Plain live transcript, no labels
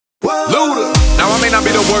Luda. Now I may not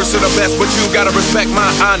be the worst or the best, but you gotta respect my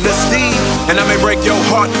honesty. And I may break your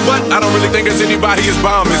heart, but I don't really think there's anybody as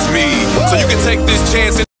bomb as me. So you can take this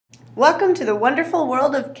chance. Welcome to the wonderful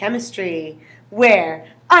world of chemistry, where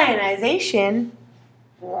ionization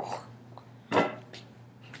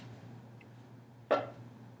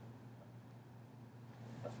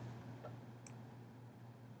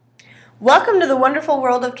Welcome to the wonderful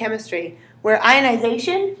world of chemistry, where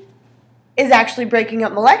ionization is actually breaking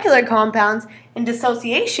up molecular compounds and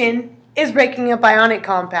dissociation is breaking up ionic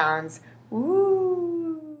compounds.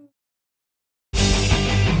 Ooh.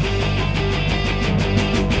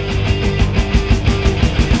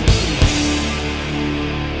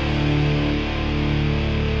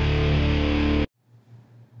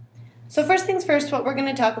 So first things first, what we're going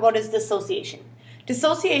to talk about is dissociation.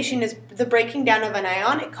 Dissociation is the breaking down of an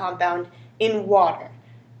ionic compound in water.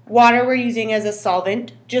 Water we're using as a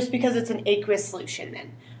solvent just because it's an aqueous solution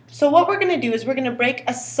then. So what we're going to do is we're going to break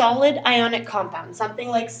a solid ionic compound, something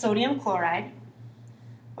like sodium chloride,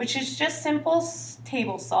 which is just simple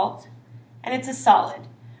table salt, and it's a solid.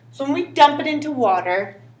 So when we dump it into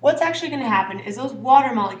water, what's actually going to happen is those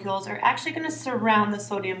water molecules are actually going to surround the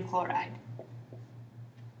sodium chloride.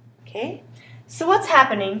 Okay? So what's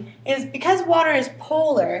happening is because water is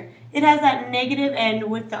polar, it has that negative end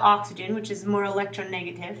with the oxygen, which is more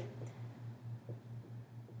electronegative.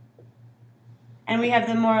 And we have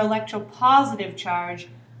the more electropositive charge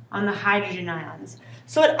on the hydrogen ions.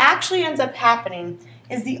 So what actually ends up happening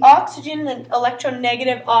is the oxygen, the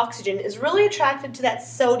electronegative oxygen, is really attracted to that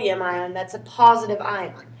sodium ion that's a positive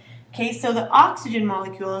ion. Okay, so the oxygen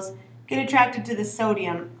molecules get attracted to the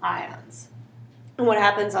sodium ions. And what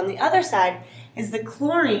happens on the other side is the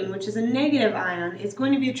chlorine, which is a negative ion, is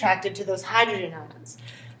going to be attracted to those hydrogen ions.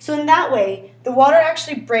 So in that way, the water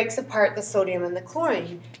actually breaks apart the sodium and the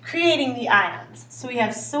chlorine, creating the ions. So we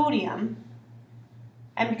have sodium,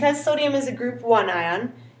 and because sodium is a group 1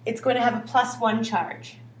 ion, it's going to have a +1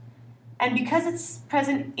 charge. And because it's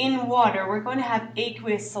present in water, we're going to have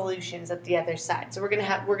aqueous solutions at the other side. So we're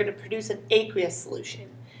going to produce an aqueous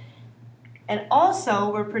solution. And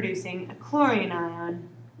also, we're producing a chlorine ion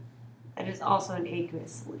that is also an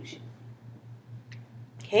aqueous solution.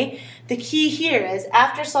 Okay? The key here is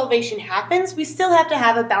after solvation happens, we still have to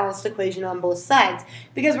have a balanced equation on both sides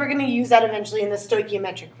because we're going to use that eventually in the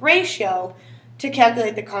stoichiometric ratio to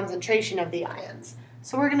calculate the concentration of the ions.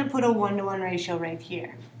 So we're going to put a 1-to-1 ratio right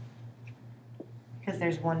here because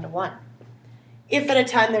there's 1-to-1. If at a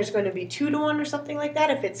time there's going to be 2-to-1 or something like that,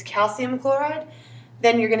 if it's calcium chloride,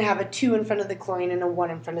 then you're going to have a 2 in front of the chlorine and a 1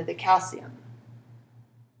 in front of the calcium.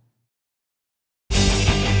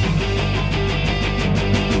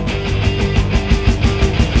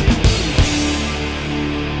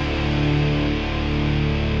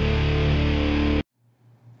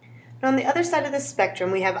 Now on the other side of the spectrum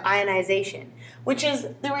we have ionization, which is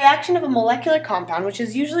the reaction of a molecular compound, which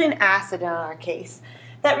is usually an acid in our case,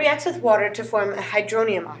 that reacts with water to form a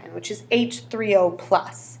hydronium ion, which is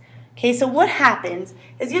H3O+. Okay, so what happens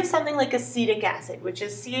is you have something like acetic acid, which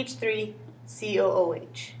is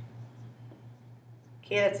CH3COOH.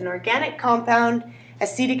 Okay, that's an organic compound.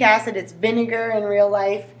 Acetic acid, it's vinegar in real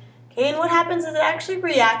life. Okay, and what happens is it actually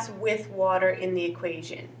reacts with water in the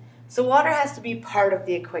equation. So water has to be part of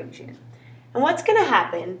the equation. And what's going to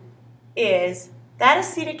happen is that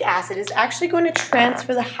acetic acid is actually going to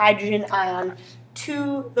transfer the hydrogen ion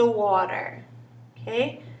to the water.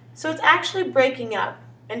 Okay, so it's actually breaking up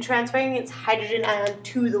and transferring its hydrogen ion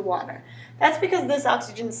to the water. That's because this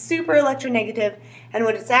oxygen is super electronegative, and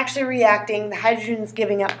when it's actually reacting, the hydrogen is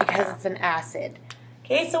giving up because it's an acid.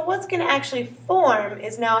 Okay, so what's going to actually form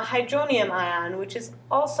is now a hydronium ion, which is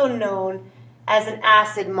also known as an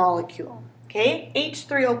acid molecule. Okay,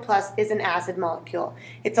 H3O+ is an acid molecule.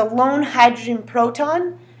 It's a lone hydrogen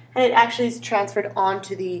proton, and it actually is transferred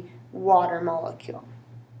onto the water molecule.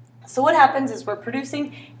 So what happens is we're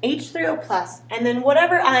producing H3O+, and then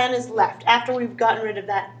whatever ion is left after we've gotten rid of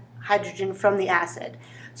that hydrogen from the acid.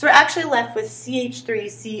 So we're actually left with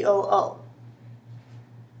CH3COO.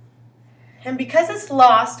 And because it's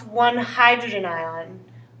lost one hydrogen ion,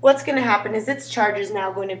 what's going to happen is its charge is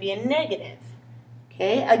now going to be a negative.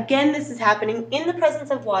 Okay, again this is happening in the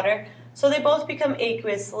presence of water, so they both become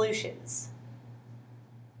aqueous solutions.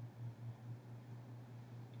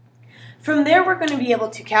 From there we're going to be able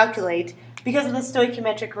to calculate, because of the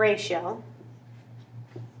stoichiometric ratio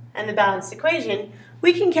and the balanced equation,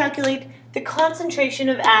 we can calculate the concentration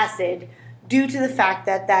of acid due to the fact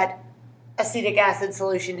that that acetic acid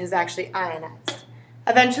solution is actually ionized.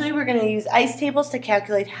 Eventually we're going to use ice tables to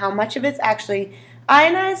calculate how much of it's actually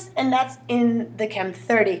ionized, and that's in the Chem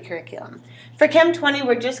 30 curriculum. For Chem 20,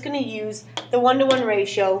 we're just going to use the 1-to-1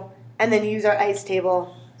 ratio and then use our ice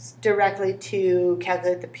table directly to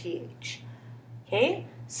calculate the pH. Okay,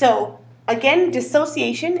 so again,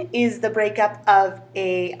 dissociation is the breakup of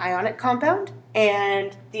a ionic compound,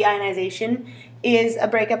 and the ionization is a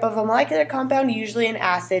breakup of a molecular compound, usually an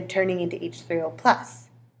acid, turning into H3O+.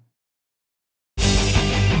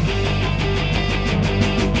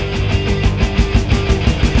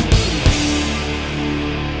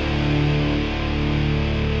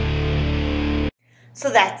 So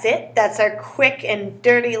that's it. That's our quick and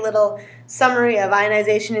dirty little summary of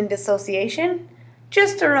ionization and dissociation.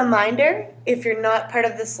 Just a reminder, if you're not part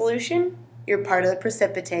of the solution, you're part of the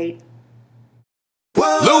precipitate.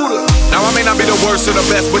 Luda. Now I may not be the worst or the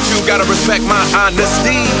best, but you gotta respect my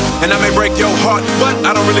honesty. And I may break your heart, but I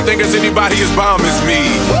don't really think there's anybody as bomb as me.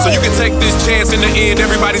 So you can take this chance. In the end,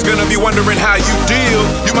 everybody's gonna be wondering how you deal.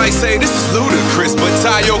 You might say this is ludicrous, but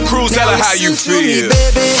tie your crews, tell her how you feel.